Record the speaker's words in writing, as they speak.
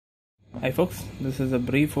Hi folks, this is a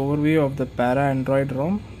brief overview of the Para Android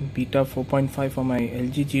ROM Beta 4.5 for my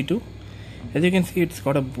LG G2. As you can see, it's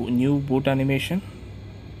got a new boot animation.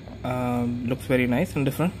 Looks very nice and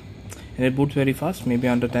different, and it boots very fast, maybe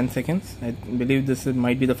under 10 seconds. I believe this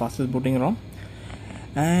might be the fastest booting ROM.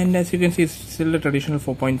 And as you can see, it's still a traditional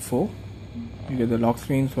 4.4. You get the lock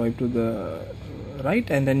screen, swipe to the right,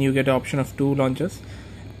 and then you get an option of two launchers,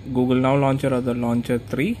 Google Now launcher or the launcher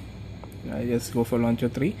 3. I just go for launcher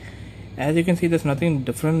 3. As you can see, there's nothing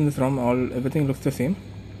different in this ROM. Everything looks the same.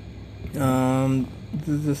 This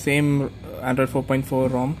is the same Android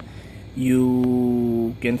 4.4 ROM.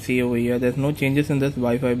 You can see over here there's no changes in this: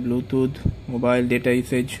 Wi-Fi, Bluetooth, mobile data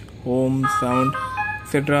usage, home, sound,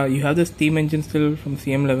 etc. You have this theme engine still from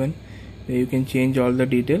CM11 where you can change all the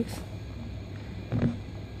details.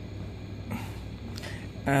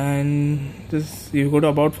 And this, you go to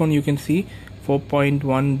about phone, you can see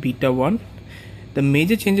 4.1 beta 1. The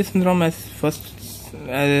major changes in the ROM,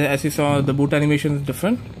 as you saw, the boot animation is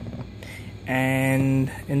different,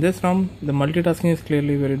 and in this ROM the multitasking is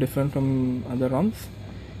clearly very different from other ROMs.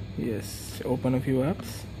 Yes, open a few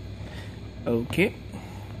apps. Okay,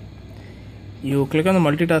 you click on the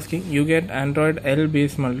multitasking, you get Android L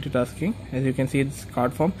based multitasking. As you can see, it's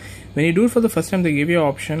card form. When you do it for the first time, they give you an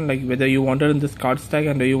option like whether you want it in this card stack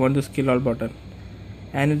and you want the skill all button,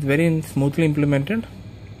 and it's very smoothly implemented.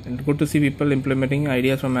 And good to see people implementing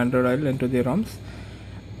ideas from Android L into their ROMs.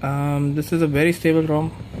 This is a very stable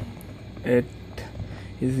ROM. It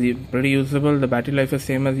is pretty usable. The battery life is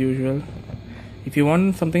same as usual. If you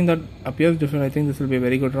want something that appears different, I think this will be a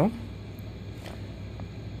very good ROM.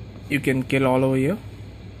 You can kill all over here.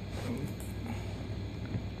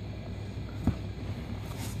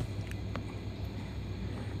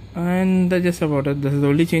 And that's just about it. This is the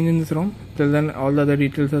only change in this ROM. Till then, all the other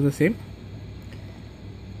details are the same.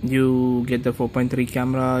 You get the 4.3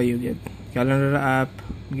 camera, you get calendar app,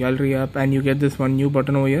 gallery app, and you get this one new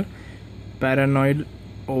button over here, Paranoid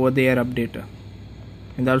over the air updater,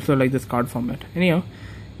 and also like this card format. Anyhow,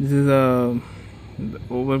 this is a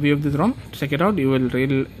overview of this ROM. Check it out, you will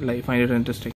really find it interesting.